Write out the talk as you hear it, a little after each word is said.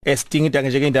Esidinga into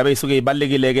nje ke indaba ezisuke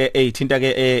ibalekile ke ezithinta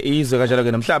ke izwe kanjalo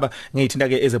ke nomhlaba ngithinta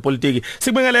ke ezepolitiki.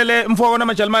 Sikubingelele mfowabo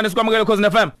namajalimane sikwamukele Khosi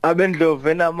FM. Abendlovu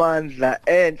enamandla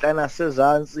enhla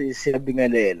nasezantsi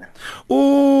siyabingelela.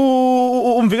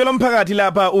 Umvikelo omphakathi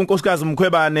lapha unkosikazi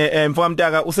Mkhwebane mfowabo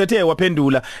Mtaka usethe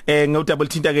waphendula ngodouble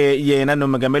thinta ke yena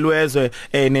noMengameli wezwe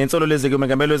nensolo lezi ke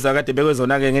uMengameli wezwe akade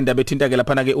bekwezona ke ngendaba ethinta ke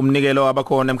lapha ke umnikelo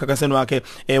wabakhona emkhankasweni wakhe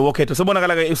wokhetho.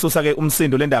 Sobonakala ke isusa ke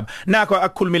umsindo lendaba. Nakho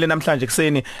akukhulumile namhlanje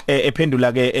kuseni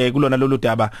ephendula ke kulona lolu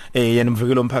daba yena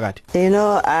umvikelo omphakathi. You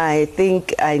know, I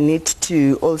think I need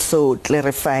to also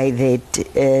clarify that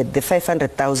the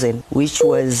 500,000 which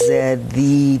was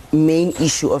the main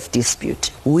issue of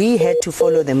dispute, we had to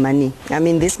follow the money. I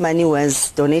mean, this money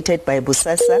was donated by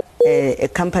Busasa, a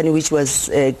company which was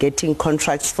getting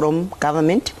contracts from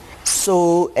government.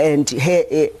 So, and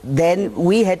then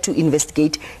we had to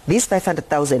investigate this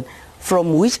 500,000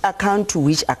 from which account to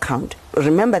which account.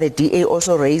 Remember, the DA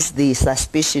also raised the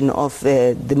suspicion of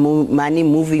the money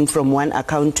moving from one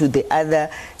account to the other,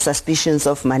 suspicions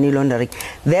of money laundering.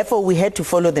 Therefore, we had to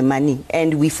follow the money,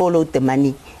 and we followed the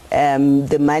money.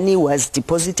 The money was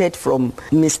deposited from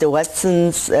Mr.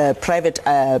 Watson's private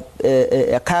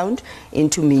account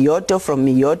into Miyoto, from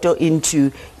Miyoto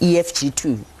into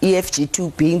EFG2.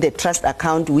 EFG2 being the trust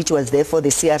account which was there for the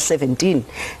CR17.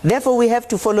 Therefore, we have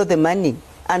to follow the money.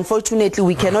 Unfortunately,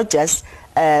 we cannot just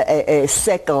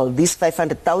circle this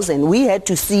 500,000. We had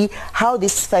to see how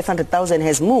this 500,000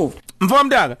 has moved. Mfowabo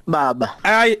Mtaka Baba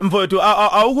hayi mfowethu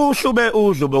awukuhlube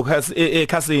udlubo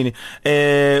ekhasini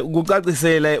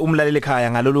kucacisele umlaleli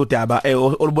ekhaya ngalolu daba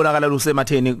olubonakala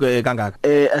lusematheni kangaka.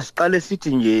 Asiqale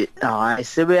sithi nje hayi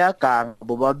sebeyaganga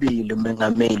bobabili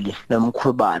uMengameli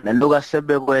noMkhwebane lokho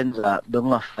sebekwenza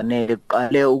bekungafanele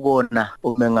qale ukona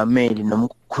uMengameli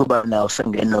noMkhwebane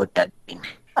usengena odadini.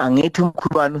 Angithi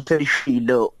uMkhwebane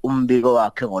useshilo umbiko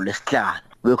wakhe ngolesihlanu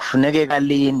bekufuneke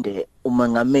kalinde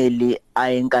uMengameli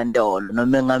ayenkantolo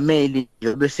noMengameli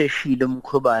nje beseshilo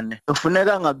uMkhwebane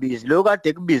kufuneka angabizi lo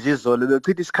kade kubiza izolo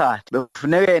bechitha isikhathi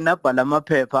bekufuneka yena abhala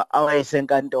amaphepha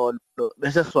awayesenkantolo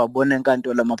bese siwabona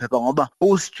enkantolo amaphepha ngoba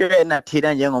usitshena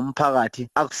thina njengomphakathi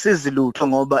akusizi lutho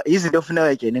ngoba izinto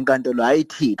ofuneka ejene enkantolo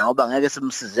ayithina ngoba ngeke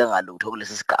simsize ngalutho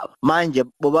kulesi sigaba. Manje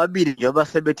bobabili njengoba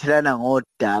sebethelana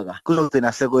ngodaka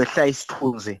kuzogcina sekwehla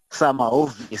isithunzi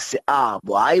samahhovisi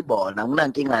abo hayibona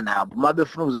kunankinga nabo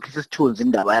mabefuna ukuzikhisa isithunzi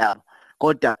indaba yabo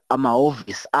kodwa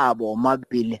amahhovisi abo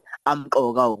omabili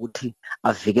amqoka ukuthi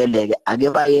avikeleke ake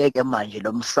bayeke manje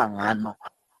lo msangano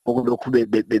okulokhu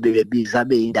bebiza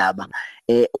beindaba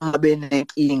uma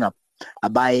benenkinga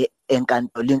abaye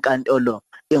enkantolo inkantolo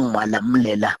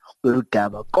ingwalamulela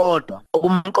kuludaba kodwa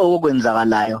okumqoko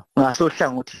okwenzakalayo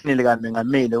ngasohlangothini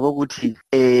likaMengameli ukuthi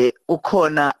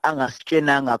ukhona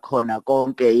angasitshenanga khona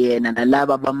konke yena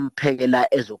nalabo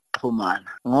bamphekela ezokuxhumana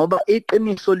ngoba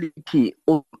iqiniso lithi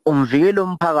umvikelo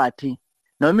omphakathi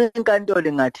noma inkantolo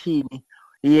ingathini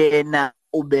yena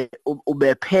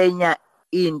ubephenya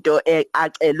into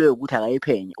acelwe ukuthi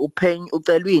akayiphenye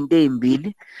ucelwe into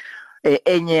ezimbili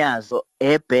enye yazo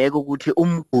ebheka ukuthi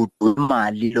umgudu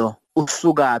wemali lo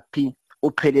usukaphi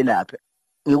uphelelaphi.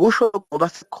 Ngikusho ngoba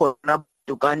sikhona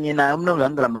kanye naye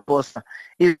uMnumzane Ramaphosa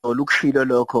izolo ukushilo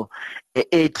lokho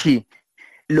ethi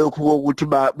lokhu ukuthi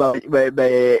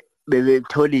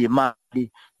bebethola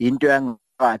imali into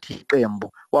yangathi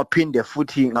iqembu waphinde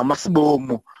futhi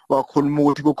ngamasibomu wakhuluma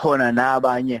ukuthi kukhona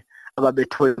nabanye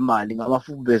ababethola imali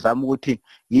ngamafuku bezama ukuthi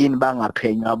yini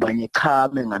bangaphenywa abanye cha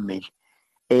Mengameli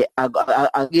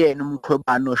akuyena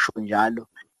uMkhwebane osho njalo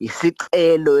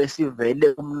isicelo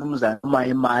esivele uMnumzane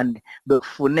uMayimane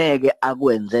bekufuneke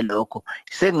akwenze lokho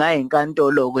sengaye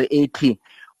inkantolo ke ethi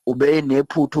ube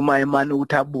nephuthu uMayimane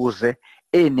ukuthi abuze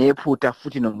enephutha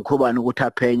futhi noMkhwebane ukuthi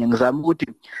aphenye. Ngizama ukuthi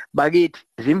bakithi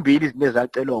zimbili izinto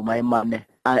ezacelwa uMayimane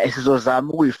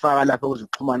esizozama ukuyifaka lapha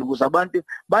kuzoxhumana ukuze abantu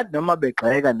bathi noma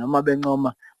begxeka noma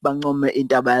bencoma bancome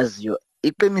into abayaziyo.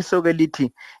 Iqiniso ke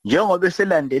lithi njengoba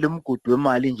eselandela umgudu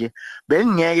wemali nje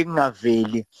bengeke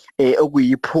kungaveli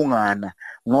okuyiphungana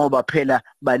ngoba phela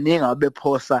baningi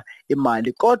abephosa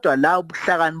imali kodwa la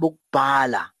ubuhlakani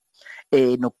bokubhala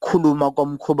nokukhuluma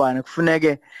kwaMkhwebane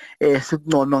kufuneke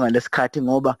sikuncome ngalesikhathi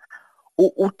ngoba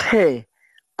uthe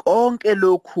konke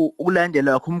lokhu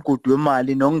ukulandela kwakhe umgudu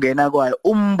wemali nokungena kwayo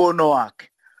umbono wakhe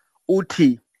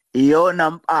uthi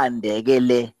iyona mpande ke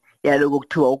le yaloko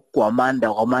kuthiwa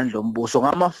ukugwamanda kwamandla ombuso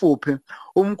ngamafuphi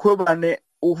uMkhwebane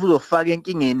uzofaka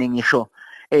enkingeni ngisho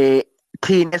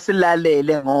thina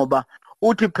silalele ngoba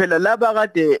uthi phela laba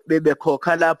kade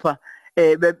bebekhokha lapha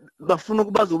bafuna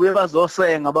ukubaza ubuye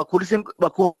bazosenga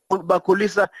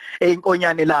bakhulisa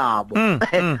inkonyane labo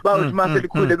bathi mase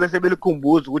likhule bese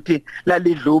belikhumbuza ukuthi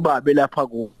lalidla ubabe lapha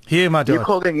ku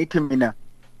yikho ke ngithi mina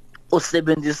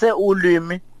usebenzise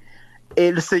ulimi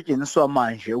elisetshenziswa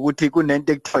manje ukuthi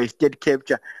kunento ekuthiwa state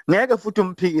capture ngeke futhi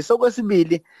umphikise.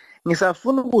 Okwesibili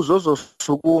ngisafuna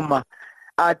ukuzosukuma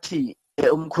athi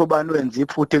umkhobani wenza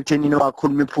iphutha ekuthenini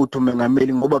wakhuluma iphutha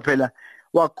uMengameli ngoba phela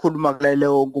wakhuluma kulele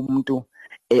wonke umuntu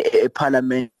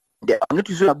eParliament.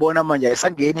 Ngithi usuyabona manje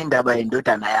ayisangeni indaba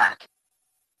yendodana yakhe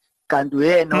kanti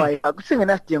uyena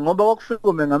akusingenasidingo ngoba kwakufika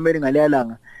uMengameli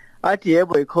ngaleyalanga athi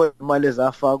yebo ikhona imali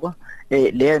ezafakwa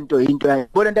lento into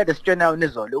yabona ntate sitshena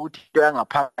nezolo ukuthi into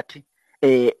yangaphakathi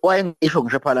wayengisho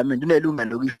ngisho eParliament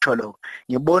unelungelo lokusho lokho.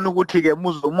 Ngibona ukuthi ke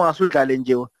uma ngasudlale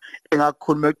nje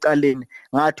engakukhuluma ekucaleni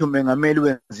ngathi uMengameli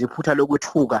wenza iphutha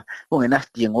lokuthuka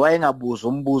ungenasidingo wayengabuza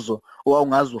umbuzo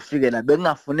owawungaze ufikela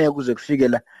bekungafuneka kuze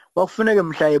kufikela wakufuneka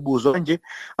mhla ebuzo nje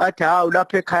athi hawu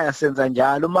lapha ekhaya senza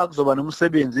njalo uma kuzoba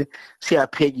nomsebenzi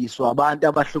siyaphekiswa abantu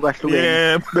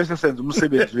abahlukahlukene bese senza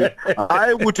umsebenzi wethu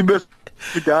hayi ukuthi bese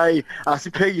hayi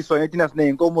asiphekiswa ngethi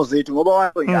sineyinkomo zethu ngoba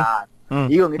wayo yana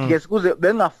yiyo ngithi ke kuze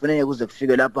bengafuneka kuze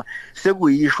kufike lapha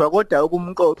sekuyishwa kodwa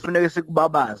ukumqo kufuneka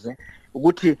sikubabaze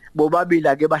ukuthi bobabili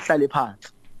ake bahlale phansi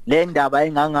le ndaba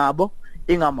engangabo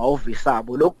ingamahhovisi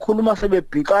abo lokukhuluma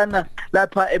sebebhixana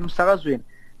lapha emsakazweni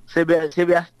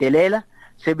sebeyasidelela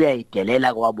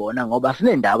sebeyayidelela kwabona ngoba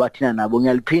sinendaba thina nabo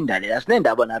ngiyaliphinda lela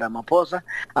sinendaba naRamaphosa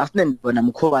asinendaba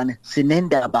naMkhobane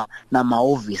sinendaba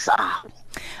namahhovisi abo.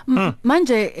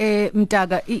 Manje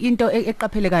Mtaka into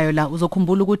eqaphelekayo la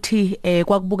uzokhumbula ukuthi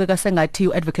kwakubukeka sengathi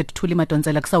uadvocate Thuli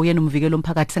Madonsela kusawuyena umvikelo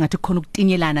omphakathi sengathi kukhona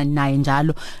ukutinyelana naye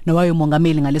njalo nowayo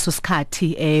umongameli ngaleso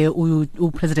sikhathi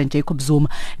upresident Jacob Zuma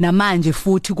namanje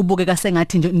futhi kubukeka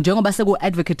sengathi njengoba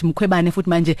sekuadvocate Mkhwebane futhi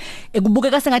manje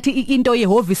kubukeka sengathi into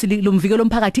yeHhovisi lomvikelo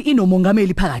omphakathi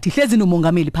inomongameli phakathi hlezi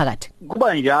nomongameli phakathi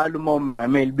kuba njalo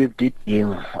umongameli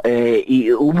bebudidingo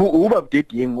uba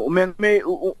budidingo umengameli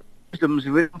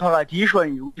umzimwe umphakathi yishwa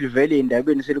nje ukuthi vele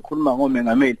indabeni selikhuluma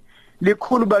ngoMengameli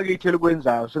likhulu bakithi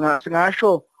elikwenzayo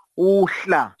singasho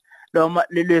uhla noma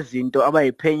lezinto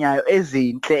abayiphenyayo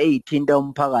ezinhle ezithinta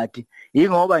umphakathi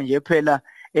ingoba nje phela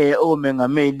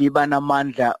oMengameli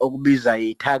banamandla okubiza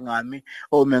ithangami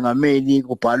oMengameli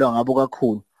kubhalwa ngabo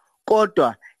kakhulu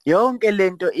kodwa yonke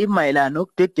lento imayelana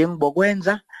nokudedengu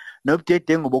bokwenza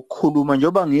nobudedengu bokukhuluma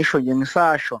njengoba ngisho nje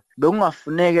ngisasho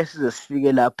bekungafuneke size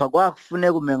sifike lapha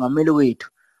kwakufuneka uMengameli wethu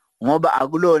ngoba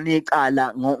akulona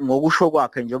icala ngokusho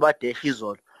kwakhe njengoba desha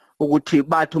izolo ukuthi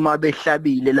bathi uma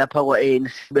behlabile lapha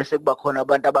kwaANC bese kuba khona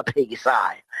abantu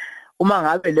abaphekisayo uma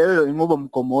ngabe leyo inqubo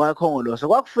mgomo wakhongolose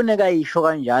kwakufuneka ayisho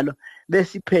kanjalo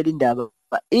bese iphela indaba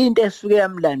into esifike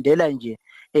yamlandela nje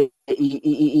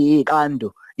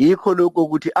iqando yikho lokho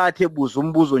ukuthi athi ebuza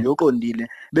umbuzo nje oqondile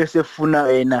bese efuna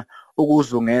yena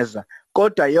ukuzungeza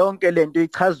kodwa yonke lento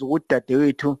ichaza ukuthi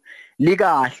dadewethu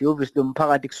likahle obviously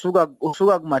lomphakathi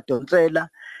kusuka kumadonsela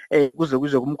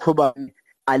kuze kumkhobane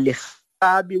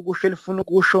alesabi ukusho elifuna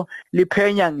ukusho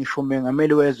liphenya ngisho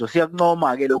uMengameli wezwe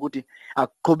siyakuncoma ke lokuthi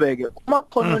akuqhubeke uma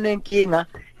khona nenkinga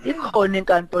ikhona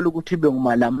inkantolo ukuthi ibe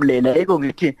ngumalamulela eko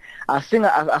ngithi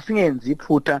asingenzi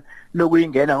iphutha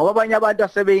lokuyingena ngoba abanye abantu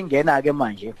asebeyingena ke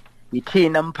manje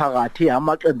ithina umphakathi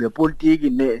amaqembu epolitiki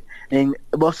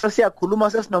bosesiyakhuluma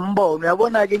sesinombono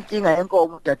uyabona ke inkinga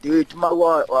yenkomo dadewethu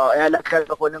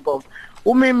yalakhala khona inkomo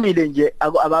umimile nje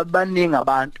ababaningi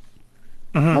abantu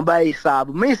ngoba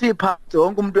ayisaba mayisiphathe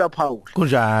wonke umuntu uyaphawula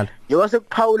kunjalo njengoba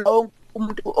sekuphawula wonke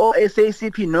umuntu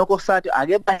oSACP nokho sathi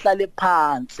ake bahlale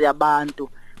phansi abantu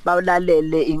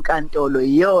balalele inkantolo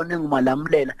iyona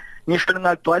engumalamulela ngisho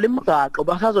ngagcwala imigaqo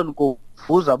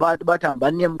basazonikuvuza abantu bathi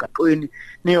ambani emgaqweni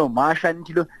niyomasha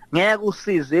nithi lo ngeke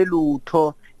usize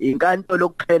lutho inkantolo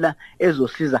kuphela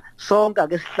ezosiza sonke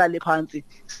ake sihlale phansi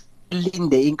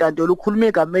linde inkantolo ukhuluma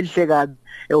igama elihle kabi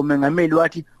uMengameli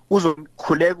wathi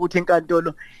uzokhuleka ukuthi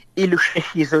inkantolo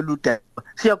ilusheshise ludaba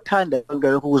siyakuthanda konke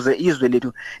lokho ukuze izwe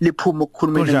lethu liphume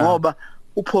ukukhulumeni ngoba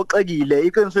uphoxekile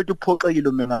iqiniso lethu uphoxekile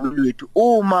uMengameli wethu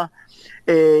uma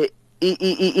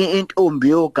intombi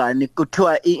yogani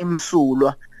kuthiwa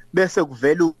imsulwa bese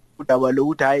kuvela udaba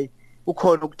lokuthi hayi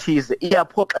ukhona ukuthize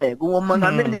iyaphoxeka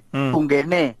uMengameli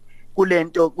ungene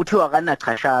kulento kuthiwa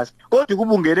kanachashaza kodwa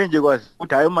kubungene nje kwazi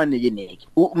ukuthi hayi umanikineki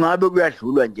ngabe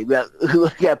kuyadlulwa nje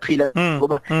kuyaphila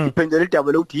ngoba iphendula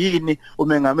idaba lokuthi yini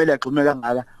uMengameli agxume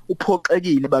kangaka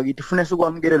uphoxekile bakithi ufuna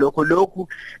sikwamukele lokho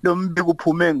lombiko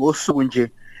uphume ngosuku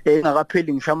nje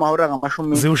engakapheli ngisho amahora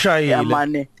ngamashumi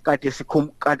amane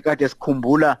kade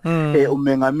sikhumbula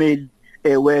uMengameli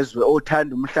wezwe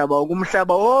othanda umhlaba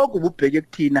umhlaba wonke ububheke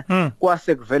kuthina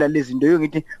kwase kuvela lezi zinto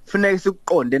ngithi kufanele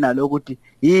sikuqonde naloko ukuthi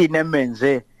yini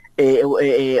emenze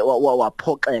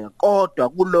waphoxeka kodwa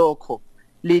kulokho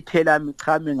lithe lami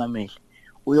cha mengameli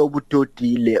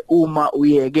uyobudodile uma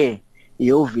uyeke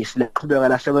iHhovisi laqhubeka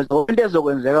lasebenza into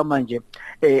ezokwenzeka manje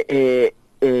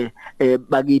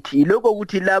bakithi iloko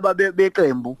ukuthi laba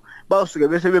beqembu bawusuke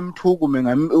bese bemthuku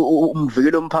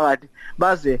umvikeli womphakathi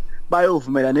baze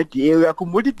bayovumela neDA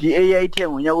uyakhumbula iDA yayithe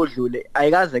ngonyaka odlule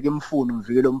ayikaze ke imfuna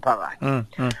umvikeli womphakathi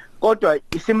kodwa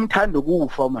isimthanda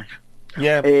ukufa manje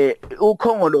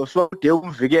ukhongolose uDA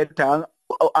umvikeli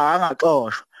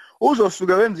angaxoshwa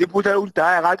uzosuke wenza iphutha lokuthi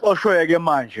hayi akaxoshweke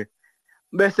manje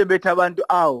bese bethi abantu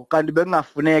awu kanti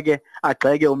bekungafuneke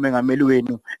agxeke umengameli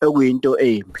wenu ekuyinto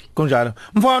embi kunjalo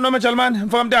mfowethu noma Jalmani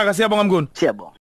mfowethu Mtaka siyabonga mkhulu siyabonga